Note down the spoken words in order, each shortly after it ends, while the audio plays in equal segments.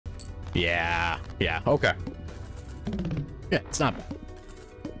Yeah, okay. Yeah, it's not bad.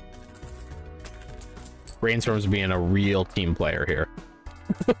 Brainstorm's being a real team player here.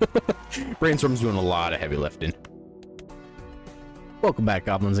 Brainstorm's doing a lot of heavy lifting. Welcome back,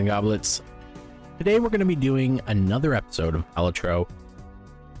 goblins and goblets. Today we're going to be doing another episode of Balatro.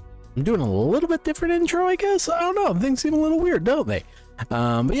 I'm doing a little bit different intro, I guess. I don't know. Things seem a little weird, don't they?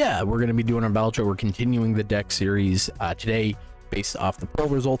 But yeah, we're going to be doing our Balatro. We're continuing the deck series. Today, based off the poll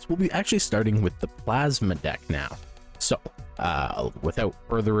results, we'll be actually starting with the plasma deck now. So, without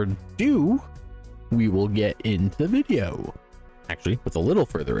further ado, we will get into the video. Actually, with a little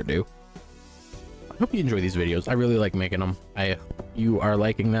further ado, I hope you enjoy these videos. I really like making them. I hope you are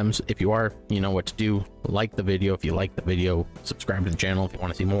liking them. So if you are, you know what to do. Like the video if you like the video. Subscribe to the channel if you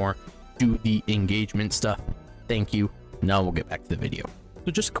want to see more. Do the engagement stuff. Thank you. Now we'll get back to the video.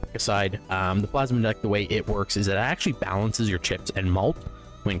 So just a quick aside, the plasma deck, the way it works is that it actually balances your chips and mult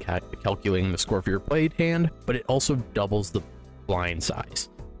when calculating the score for your played hand, but it also doubles the blind size.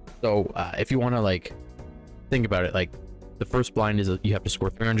 So if you want to like think about it, like the first blind is you have to score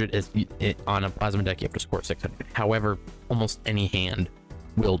 300. On a plasma deck you have to score 600. However, almost any hand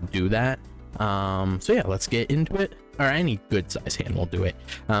will do that. So yeah, let's get into it. Or any good size hand will do it.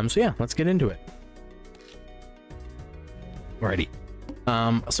 So yeah, let's get into it. Alrighty.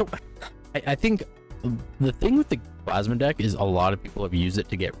 So I think the thing with the plasma deck is a lot of people have used it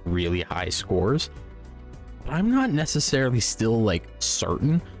to get really high scores, but I'm not necessarily still like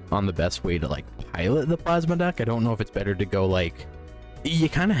certain on the best way to like pilot the plasma deck. I don't know if it's better to go like, you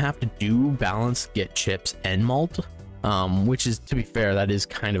kind of have to do balance, get chips and mult, which is, to be fair, that is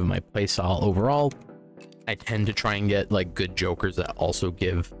kind of my play style overall. I tend to try and get like good jokers that also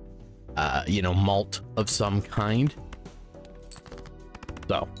give you know, mult of some kind.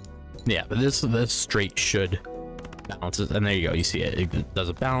 So yeah, but this straight should balances, and there you go, you see it does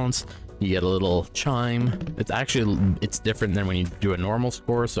a balance. You get a little chime. It's different than when you do a normal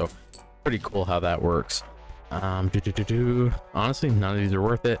score, so pretty cool how that works. Honestly, none of these are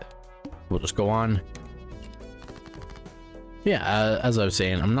worth it. We'll just go on. Yeah, as I was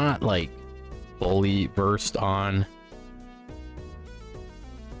saying, I'm not like fully versed on.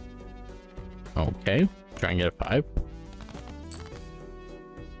 Okay, try and get a 5.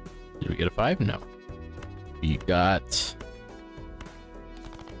 Did we get a 5? No. We got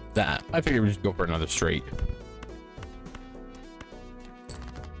that. I figured we'd just go for another straight.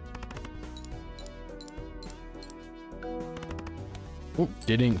 Oh,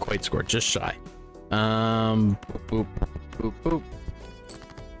 didn't quite score, just shy. Boop, boop, boop, boop.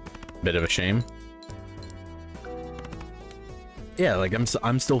 Bit of a shame. Yeah, like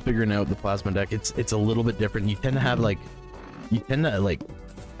I'm still figuring out the plasma deck. It's a little bit different. You tend to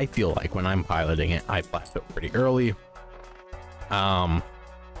I feel like when I'm piloting it, I plateau pretty early.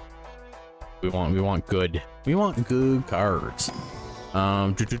 We want good cards.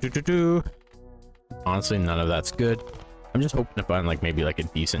 Honestly, none of that's good. I'm just hoping to find like maybe like a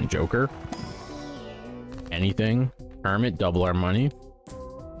decent joker. Anything. Hermit, double our money.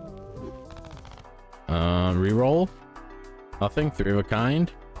 Reroll. Nothing. 3 of a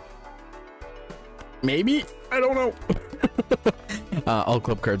kind. Maybe. I don't know. All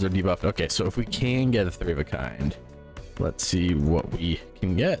club cards are debuffed. Okay, so if we can get a 3 of a kind, let's see what we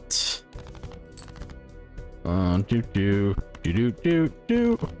can get. Looking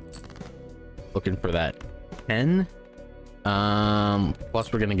for that 10.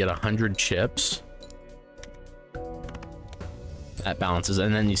 Plus we're gonna get 100 chips. That balances,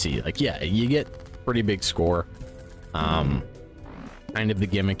 and then you see, like, yeah, you get pretty big score. Kind of the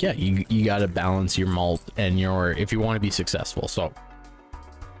gimmick. Yeah, you gotta balance your mult and your, if you want to be successful. So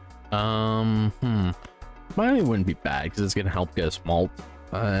money wouldn't be bad because it's gonna help get us mult.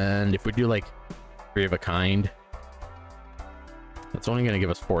 And if we do like 3 of a kind, that's only gonna give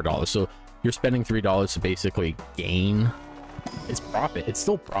us $4. So you're spending $3 to basically gain. It's profit. It's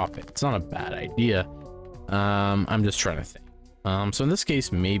still profit. It's not a bad idea. I'm just trying to think. So in this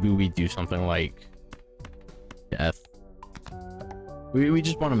case, maybe we do something like death. We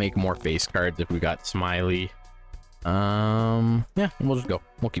just want to make more face cards if we got smiley. Yeah, we'll just go.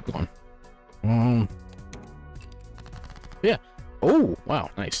 We'll keep going. Yeah. Oh, wow,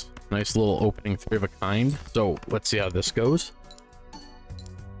 nice little opening 3 of a kind. So let's see how this goes.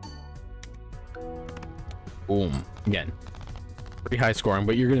 Boom. Again, pretty high scoring,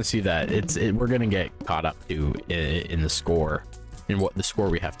 but you're gonna see that we're gonna get caught up to in the score, in what the score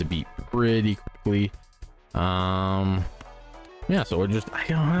we have to beat pretty quickly. Yeah, so we're just, I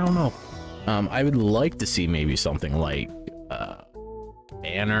don't know. I would like to see maybe something like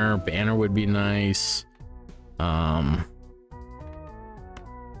banner would be nice.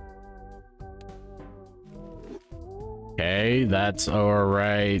 Okay, that's all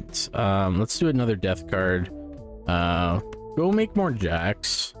right. Let's do another death card. Go make more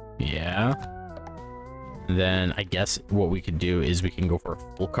jacks. Yeah. And then I guess what we could do is we can go for a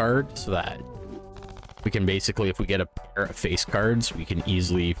full card so that we can basically, if we get a pair of face cards, we can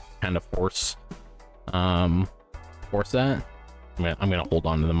easily kind of force that. I'm gonna hold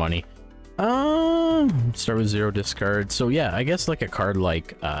on to the money. Start with 0 discard. So yeah, I guess like a card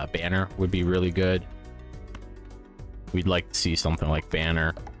like Banner would be really good. We'd like to see something like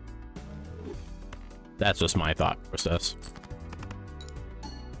Banner. That's just my thought process.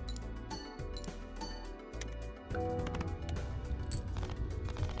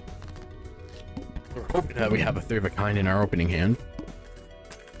 We're hoping that we have a 3 of a kind in our opening hand.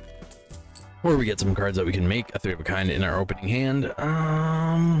 Or we get some cards that we can make a 3 of a kind in our opening hand.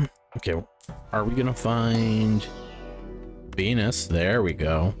 Okay, are we gonna find Venus? There we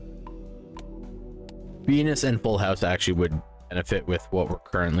go. Venus and Full House actually would benefit with what we're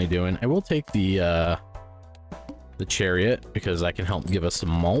currently doing. I will take the Chariot because that can help give us some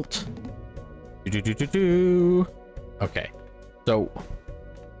mult. Okay, so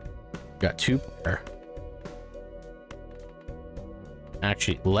got 2 pair.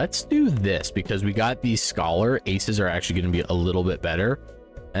 Actually, let's do this because we got these Scholar. Aces are actually going to be a little bit better.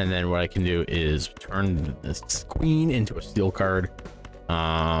 And then what I can do is turn this Queen into a steel card.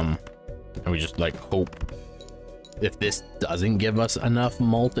 And we just like hope if this doesn't give us enough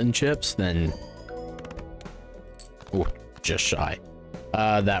mult and chips, then oh, just shy.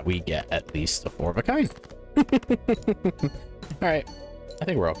 That we get at least a 4 of a kind. All right, I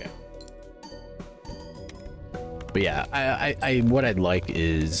think we're okay. But yeah, I what I'd like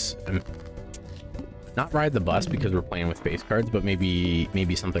is not ride the bus because we're playing with face cards, but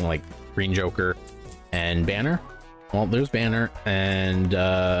maybe something like Green Joker and Banner. Well, there's Banner and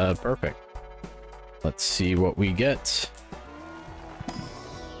perfect. Let's see what we get.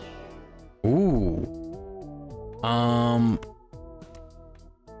 Ooh.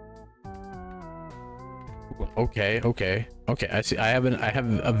 Okay. I see. I have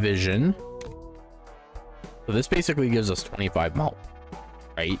a vision. So this basically gives us 25 mult,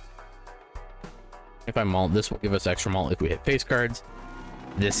 right? 25 mult. This will give us extra mult if we hit face cards.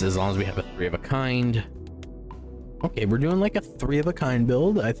 This, as long as we have a 3 of a kind. Okay, we're doing like a 3 of a kind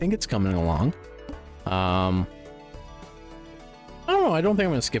build. I think it's coming along. I don't know. I don't think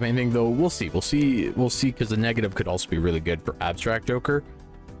I'm gonna skip anything though. We'll see. We'll see because the negative could also be really good for Abstract Joker.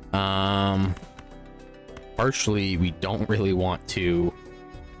 Partially, we don't really want to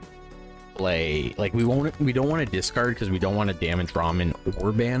play like we don't want to discard because we don't want to damage Ramen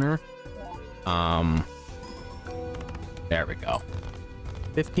or Banner. There we go.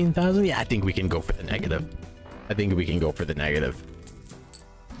 15,000. Yeah, I think we can go for the negative.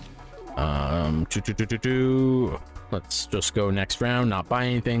 Let's just go next round, not buy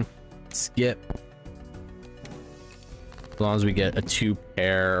anything, skip. As long as we get a 2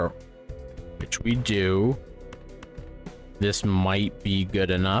 pair, which we do. This might be good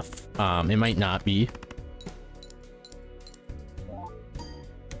enough. It might not be.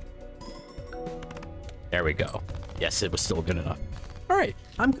 There we go. Yes, it was still good enough. All right,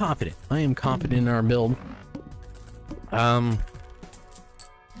 I'm confident. I am confident in our build.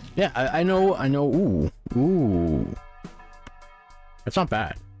 Yeah, I know. Ooh. That's not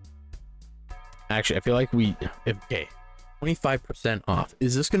bad. Actually, I feel like okay, 25% off.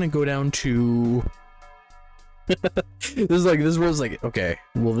 Is this gonna go down to? this was like, okay,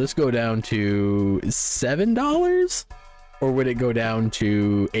 will this go down to $7 or would it go down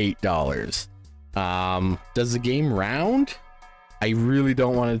to $8? Does the game round? I really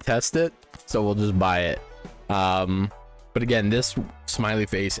don't want to test it, so we'll just buy it. But again, this smiley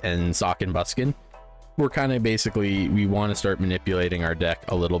face and sock and buskin, we're kind of basically, we want to start manipulating our deck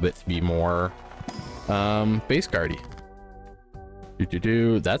a little bit to be more face cardy.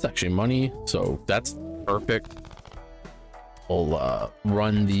 That's actually money, so that's perfect. We'll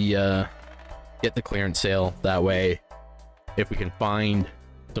run the get the clearance sale. That way, if we can find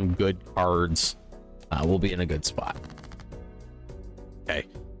some good cards, we'll be in a good spot. Okay,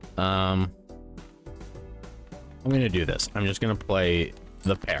 I'm gonna do this. I'm just gonna play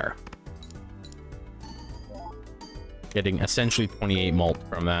the pair, getting essentially 28 mult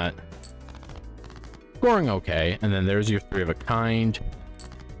from that, scoring okay, and then there's your 3 of a kind.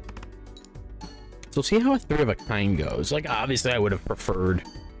 So see how a 3 of a kind goes. Like, obviously I would have preferred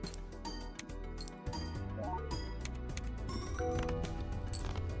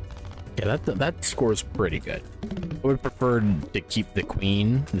yeah, that scores pretty good. I would have preferred to keep the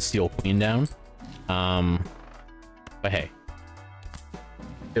queen, the steel queen down. But hey,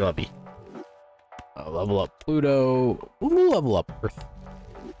 it'll be. level up Pluto. We'll level up Earth.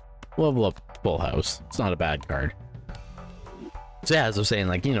 Level up Full House. It's not a bad card. So yeah, as I was saying,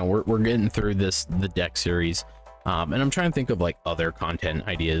 like, you know, we're getting through the deck series, and I'm trying to think of like other content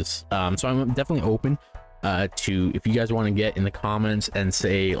ideas. So I'm definitely open to, if you guys want to get in the comments and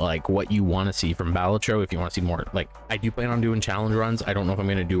say like what you want to see from Balatro. If you want to see more, like, I do plan on doing challenge runs. I don't know if I'm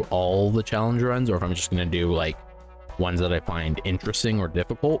going to do all the challenge runs or if I'm just going to do like ones that I find interesting or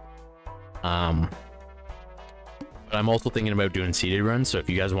difficult. But I'm also thinking about doing seeded runs. So if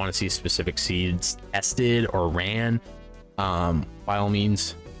you guys want to see specific seeds tested or ran, by all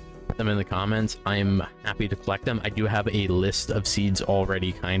means, put them in the comments. I'm happy to collect them. I do have a list of seeds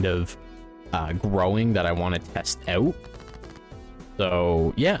already kind of growing that I want to test out.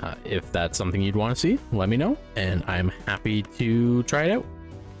 So yeah, if that's something you'd want to see, let me know, and I'm happy to try it out.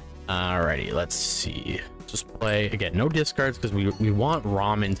 Alrighty, let's see. Just play again. No discards because we want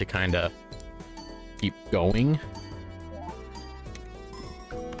Ramen to kind of keep going.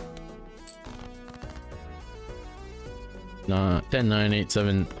 Not 10, 9, 8,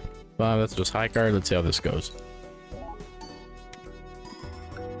 7, 5. That's just high card. Let's see how this goes.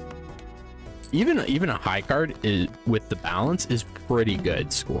 Even a high card is with the balance is pretty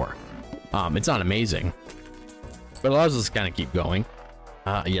good score. It's not amazing, but allows us to kind of keep going.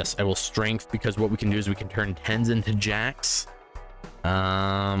 Yes, I will strength, because what we can do is we can turn 10s into jacks.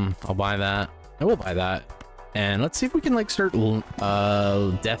 I'll buy that. I will buy that. And let's see if we can like start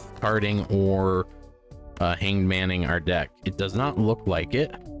death carding or hanged manning our deck. It does not look like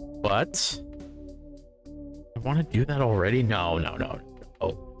it, but I want to do that already. No.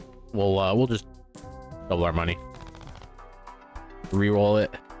 Oh, we'll just double our money. Reroll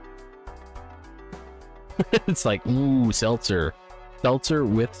it. It's like, ooh, seltzer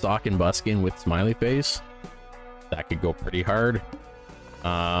with sock and buskin with smiley face. That could go pretty hard.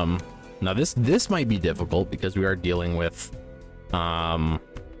 Now this might be difficult because we are dealing with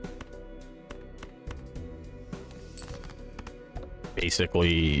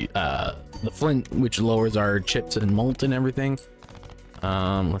basically the flint, which lowers our chips and mult and everything.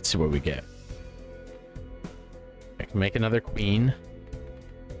 Let's see what we get. I can make another queen.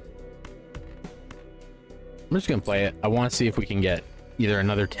 I'm just gonna play it. I want to see if we can get either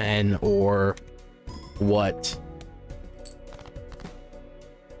another 10 or what.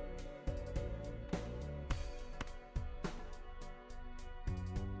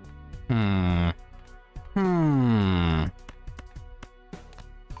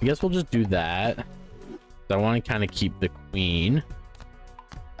 I guess we'll just do that. I want to kind of keep the queen.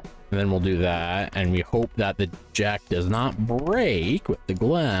 And then we'll do that. And we hope that the jack does not break with the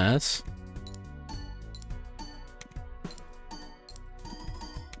glass.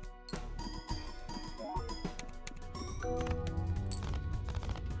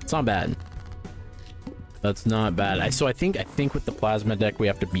 It's not bad. That's not bad. So I think with the plasma deck we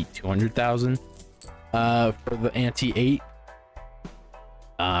have to beat 200,000 for the Ante 8.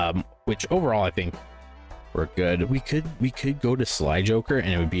 Which overall I think we're good. We could go to Sly Joker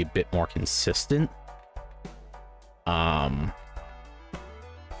and it would be a bit more consistent. I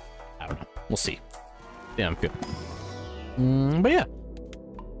don't know. We'll see. Yeah, I'm good. But yeah,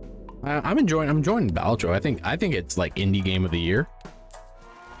 I'm enjoying Balatro. I think it's like indie game of the year.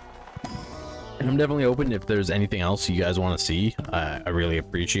 And I'm definitely open if there's anything else you guys want to see. I really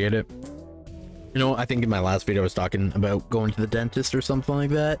appreciate it. You know, I think in my last video I was talking about going to the dentist or something like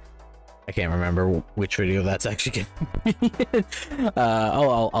that. I can't remember which video that's actually gonna be.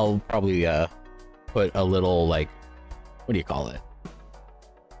 I'll probably put a little, like, what do you call it?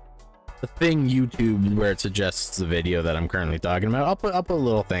 The thing YouTube where it suggests the video that I'm currently talking about. I'll put a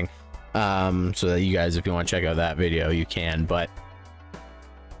little thing so that you guys, if you want to check out that video, you can. But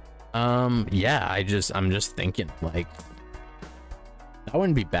yeah, I'm just thinking like that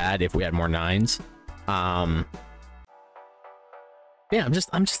wouldn't be bad if we had more 9s. Yeah, I'm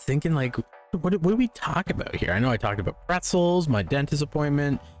just thinking like, what did we talk about here? I know I talked about pretzels, my dentist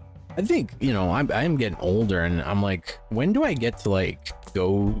appointment. I think, you know, I'm getting older and I'm like, when do I get to like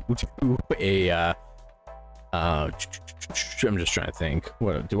go to a I'm just trying to think,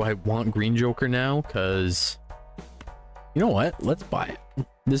 what do I want? Green Joker now? Because you know what, let's buy it.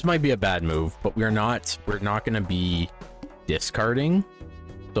 This might be a bad move, but we're not gonna be discarding.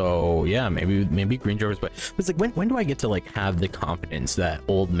 So yeah, maybe Green Joker's, but it's like, when do I get to like have the confidence that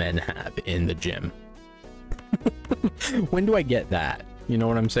old men have in the gym? When do I get that? You know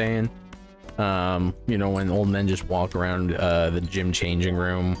what I'm saying? You know, when old men just walk around the gym changing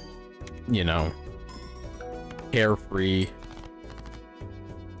room, you know, carefree,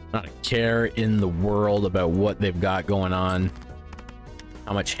 not a care in the world about what they've got going on.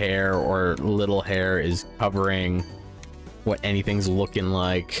 how much hair or little hair is covering what anything's looking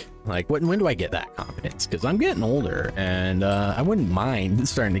like. Like, when do I get that confidence? Because I'm getting older, and I wouldn't mind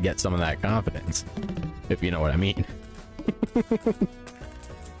starting to get some of that confidence, if you know what I mean.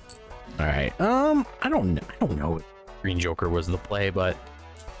 All right. I don't know if Green Joker was the play, but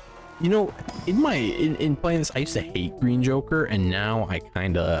you know, in playing this, I used to hate Green Joker, and now I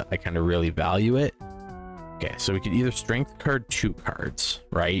kind of really value it. Okay, so we could either strength card 2 cards,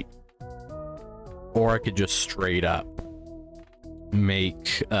 right? Or I could just straight up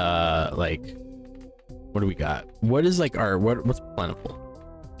make like, what do we got? What is like our what's plentiful?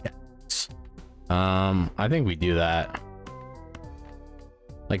 Yes. I think we do that.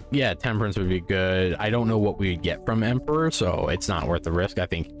 Like, yeah, Temperance would be good. I don't know what we'd get from Emperor, so it's not worth the risk. I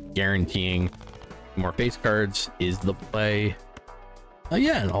think guaranteeing more face cards is the play.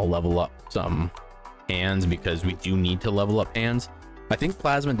 Yeah, and I'll level up some hands because we do need to level up hands. I think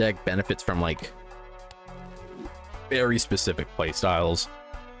Plasma deck benefits from like very specific play styles.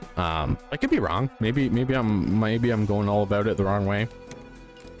 I could be wrong. Maybe I'm going all about it the wrong way.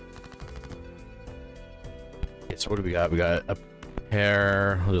 Okay, so what do we got? We got a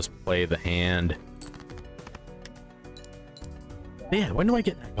pair. I'll just play the hand. But yeah, when do I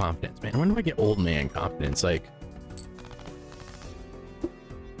get that confidence, man? When do I get old man confidence? Like,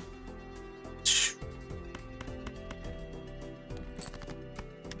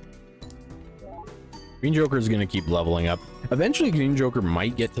 Green Joker is going to keep leveling up. Eventually, Green Joker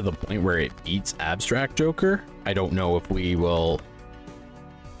might get to the point where it beats Abstract Joker. I don't know if we will.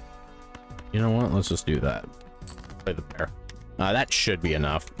 You know what? Let's just do that. Play the pair. That should be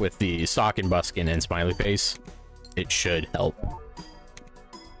enough with the Sock and Buskin and Smiley Face. It should help.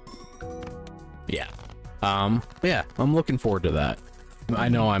 Yeah. Yeah, I'm looking forward to that. I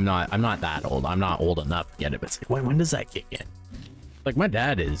know I'm not that old. I'm not old enough to get it, but it's like, when does that kick in? Like, my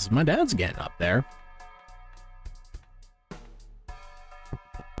dad's getting up there.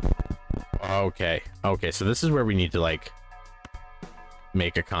 Okay, so this is where we need to like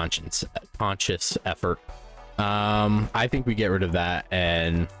make a conscious effort. I think we get rid of that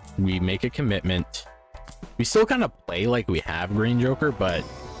and we make a commitment. We still kind of play like we have Green Joker, but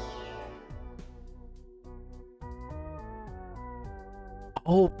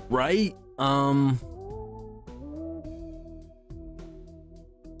oh right,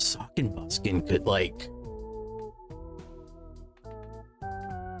 Sock and Buskin could like,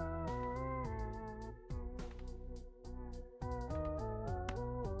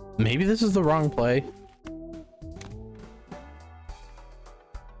 maybe this is the wrong play.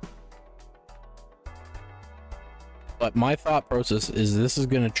 But my thought process is this is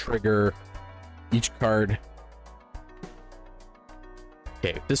going to trigger each card.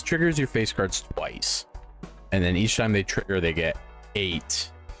 Okay, if this triggers your face cards twice, and then each time they trigger, they get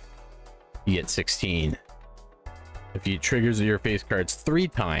 8. You get 16. If you triggers your face cards 3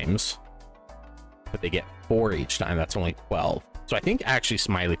 times, but they get 4 each time, that's only 12. So I think actually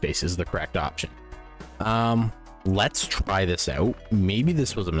Smiley Face is the correct option. Let's try this out. Maybe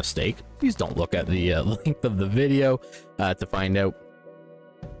this was a mistake. Please don't look at the length of the video to find out.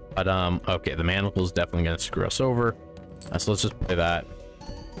 But okay, the Manacle is definitely going to screw us over. So let's just play that.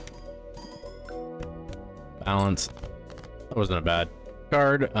 Balance. That wasn't a bad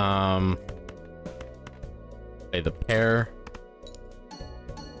card. Play the pair.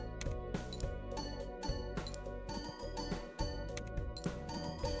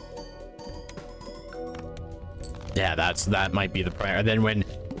 Yeah, that might be the prior. Then when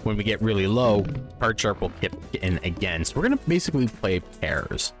we get really low, Card Sharp will kick in again. So we're gonna basically play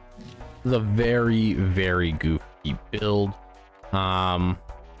pairs. This is a very, very goofy build.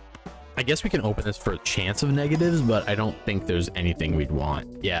 I guess we can open this for a chance of negatives, but I don't think there's anything we'd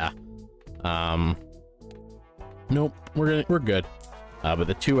want. Yeah. Nope, we're good. But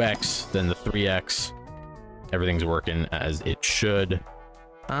the 2x, then the 3x, everything's working as it should.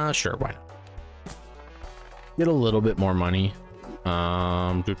 Sure, why not? Get a little bit more money.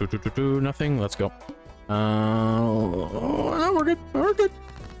 Nothing. Let's go. No, we're good. We're good.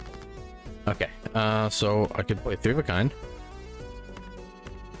 Okay. So I could play 3 of a kind.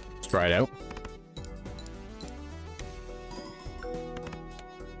 Let's try it out.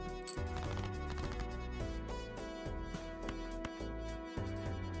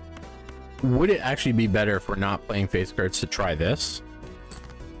 Would it actually be better if we're not playing face cards to try this?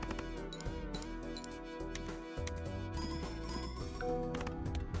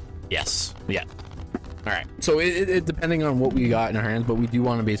 Yes. Yeah. All right. So it depending on what we got in our hands, but we do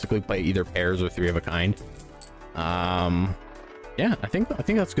want to basically play either pairs or 3 of a kind. Yeah, I think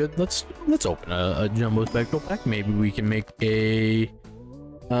that's good. Let's open a jumbo spectral pack. Maybe we can make a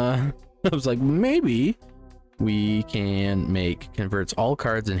I was like, maybe we can converts all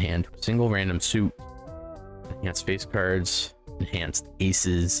cards in hand to a single random suit. Enhanced face cards, enhanced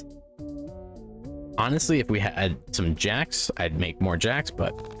aces. Honestly, if we had some jacks, I'd make more jacks,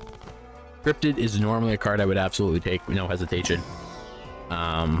 but Cryptid is normally a card I would absolutely take, no hesitation.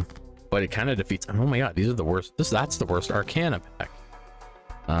 But it kind of defeats. Oh my god, these are the worst. That's the worst Arcana pack.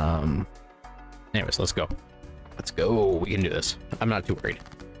 Anyways, let's go. Let's go. We can do this. I'm not too worried.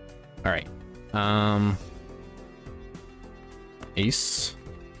 All right. Ace.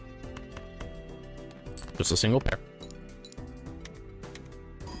 Just a single pair.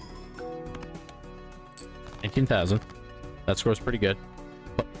 19,000. That score's pretty good.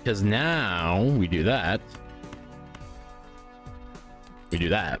 But because now we do that. We do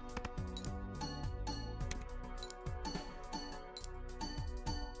that.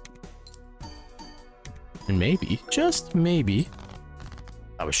 And maybe, just maybe,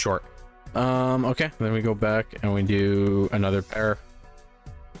 I was short. Okay, then we go back and we do another pair.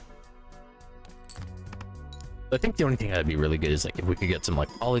 I think the only thing that'd be really good is like if we could get some like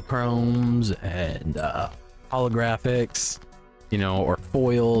polychromes and holographics, you know, or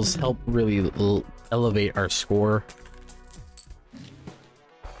foils, help really elevate our score.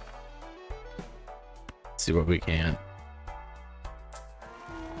 Let's see what we can.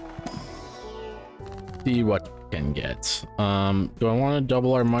 See what we can get. Do I want to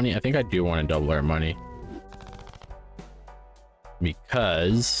double our money? I think I do want to double our money.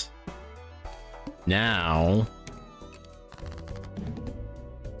 Because now...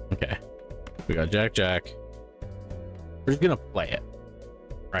 Okay. We got Jack Jack. We're just gonna play it.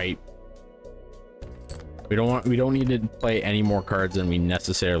 Right? We don't need to play any more cards than we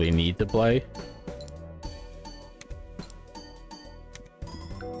necessarily need to play.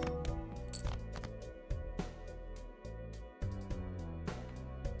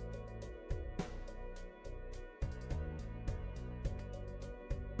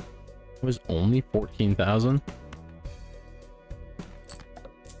 It was only 14,000.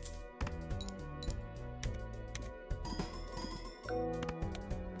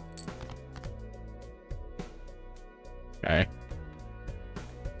 Okay.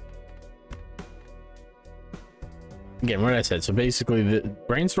 Again, what I said. So basically, the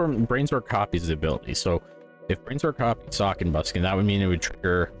brainstorm copies the ability. So if brainstorm copies Sock and Buskin, that would mean it would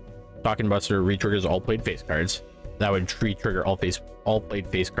trigger Sock and Buster re-triggers all played face cards. That would trigger all played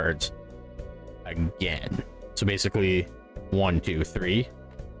face cards again. So basically 1 2 3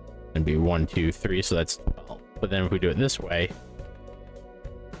 and be 1 2 3, so that's 12. But then if we do it this way,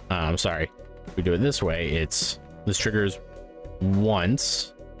 sorry, if we do it this way, it's this triggers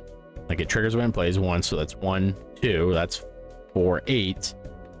once, like it triggers when it plays once, so that's 1 2, that's 4 8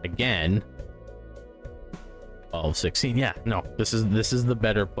 again, 12 16. Yeah, no, this is the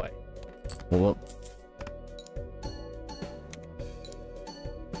better play. Well,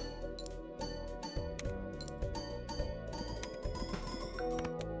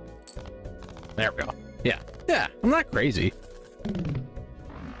 there we go. Yeah, I'm not crazy.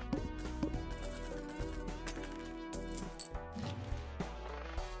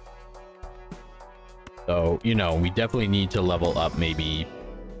 So, you know, we definitely need to level up maybe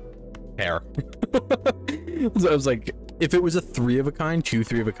pair. So I was like, if it was a 3 of a kind, 2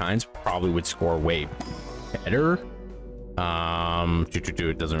 3 of a kinds probably would score way better.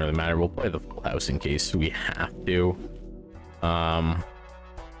 It doesn't really matter. We'll play the full house in case we have to.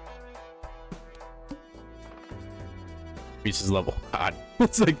 Pieces level. God,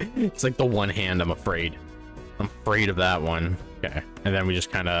 it's like the one hand. I'm afraid of that one. Okay, and then we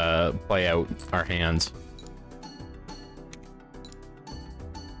just kind of play out our hands.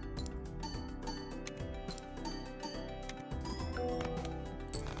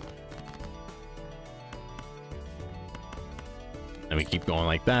 And we keep going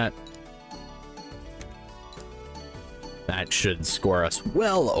like that. That should score us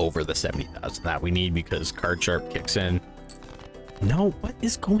well over the 70,000 that we need because Card Sharp kicks in. No, what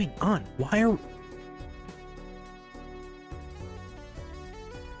is going on? Why are...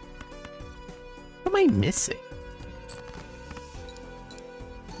 What am I missing?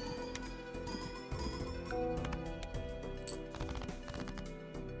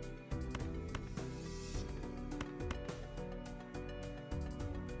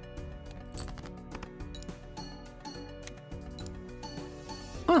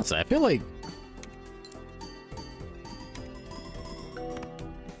 Honestly, I feel like...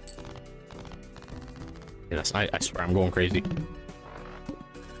 Yes, I swear I'm going crazy.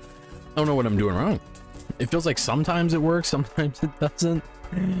 I don't know what I'm doing wrong. It feels like sometimes it works, sometimes it doesn't.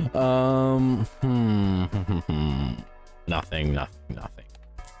 Nothing.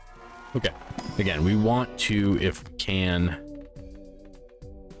 Okay. Again, we want to, if we can,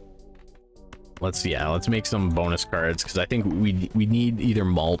 let's make some bonus cards, because I think we need either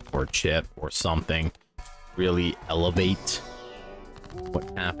mult or chip or something really elevate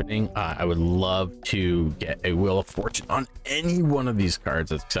what's happening. I would love to get a Wheel of Fortune on any one of these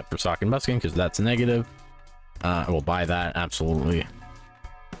cards except for Sock and Busking, because that's negative. I will buy that, absolutely.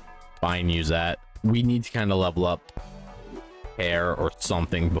 Buy and use that. We need to kind of level up hair or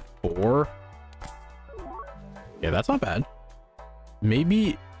something before. Yeah, that's not bad.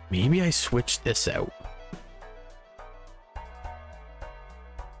 Maybe I switch this out.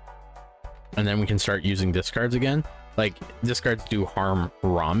 And then we can start using discards again. Like, discards do harm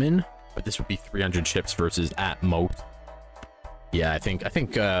ramen, but this would be 300 chips versus at most. Yeah, I think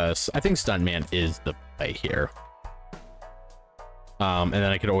Stuntman is the play here. And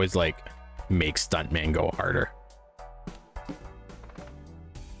then I could always like make Stuntman go harder.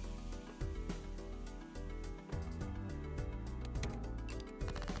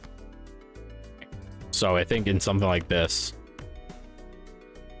 So I think in something like this,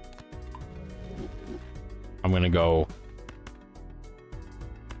 I'm gonna go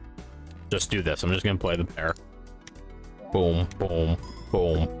just do this. I'm just gonna play the pair. Boom, boom,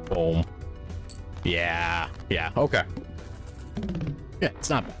 boom, boom. Yeah, okay. Yeah,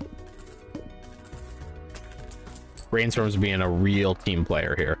 it's not bad. Brainstorm's being a real team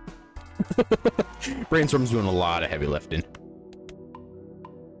player here. Brainstorm's doing a lot of heavy lifting.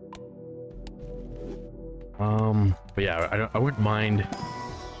 But yeah, I wouldn't mind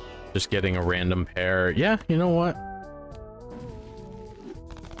just getting a random pair. Yeah, you know what?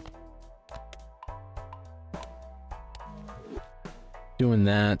 Doing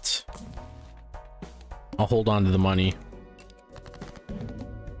that. I'll hold on to the money.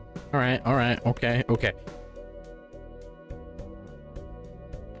 All right, okay.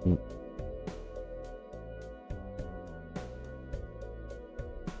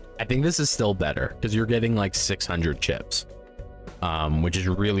 I think this is still better because you're getting like 600 chips, which is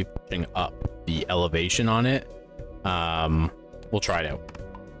really pushing up the elevation on it. We'll try it out.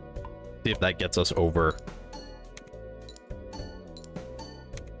 See if that gets us over.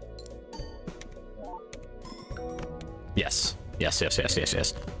 Yes.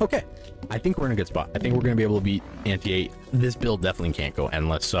 Okay. I think we're in a good spot. I think we're going to be able to beat Ante 8. This build definitely can't go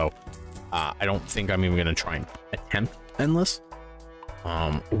endless, so I don't think I'm even going to try and attempt endless.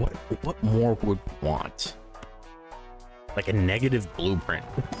 What more would we want? Like a negative blueprint.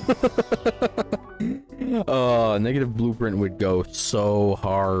 Negative blueprint would go so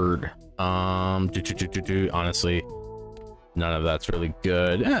hard. Honestly, none of that's really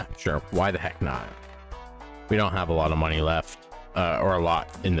good. Yeah, sure. Why the heck not? We don't have a lot of money left, or a lot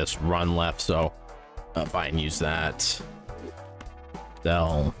in this run left, so buy and use that.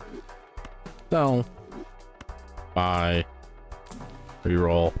 Sell. Buy.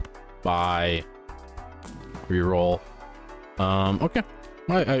 Reroll. Buy. Reroll. Okay.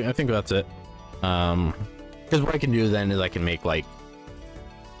 I think that's it. Because what I can do then is I can make like,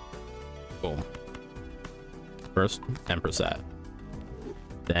 boom. First 10%.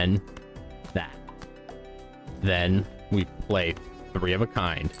 Then that. Then we play 3 of a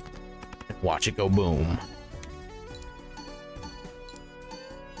kind and watch it go boom.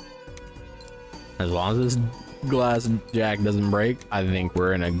 As long as this glass jack doesn't break, I think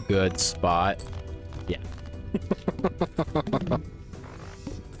we're in a good spot. Yeah.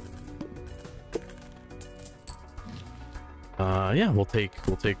 Yeah, we'll take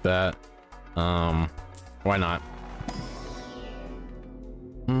that. Why not?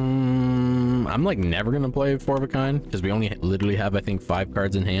 I'm like never gonna play 4 of a kind because we only literally have, I think, 5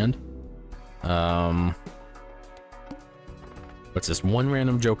 cards in hand. What's this? 1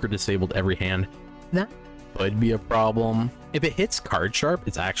 random joker disabled every hand. That could be a problem. If it hits card sharp,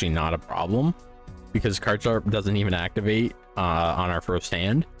 it's actually not a problem because card sharp doesn't even activate on our first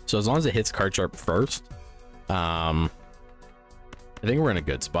hand. So as long as it hits card sharp first, I think we're in a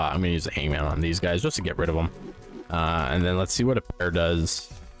good spot. I'm gonna use a hangman on these guys just to get rid of them, and then let's see what a pair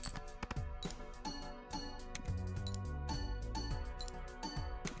does.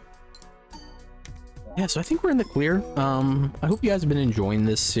 Yeah, so I think we're in the clear. I hope you guys have been enjoying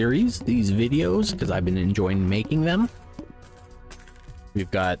this series, these videos, because I've been enjoying making them.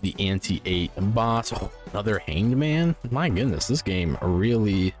 We've got the Ante 8 boss. Oh, another hanged man. My goodness, this game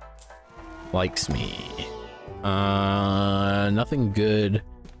really likes me. Nothing good.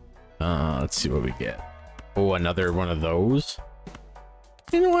 Let's see what we get. Oh, another one of those.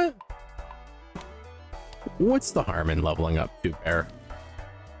 You know what? What's the harm in leveling up 2 pair?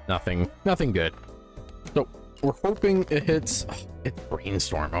 Nothing good. So we're hoping it hits. Oh, it's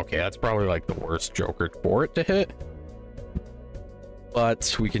Brainstorm. Okay, that's probably like the worst Joker for it to hit.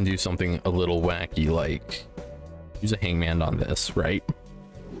 But we can do something a little wacky, like use a hangman on this, right?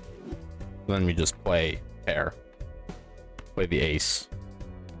 Then we just play pair. Play the ace.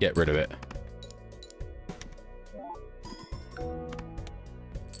 Get rid of it.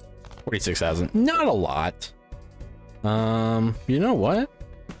 46,000. Not a lot. You know what?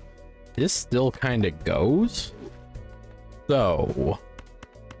 This still kind of goes. So,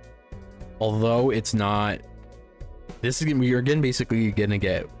 although it's not, this is gonna be, you're again basically gonna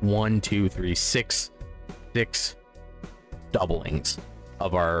get 1, 2, 3, 6 doublings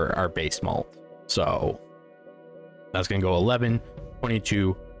of our base mult. So that's gonna go 11,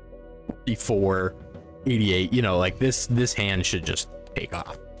 22, 54, 88. You know, like this hand should just take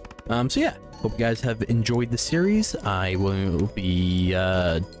off. So yeah, hope you guys have enjoyed the series. I will be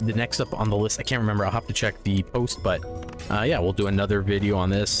the next up on the list. I can't remember. I'll have to check the post, but yeah, we'll do another video on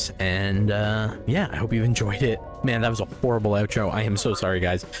this. And yeah, I hope you've enjoyed it. Man, that was a horrible outro. I am so sorry,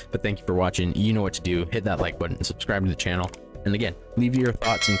 guys, but thank you for watching. You know what to do. Hit that like button, subscribe to the channel, and again, leave your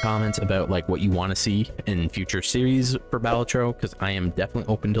thoughts and comments about like what you want to see in future series for Balatro, because I am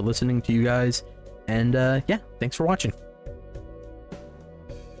definitely open to listening to you guys. And yeah, thanks for watching.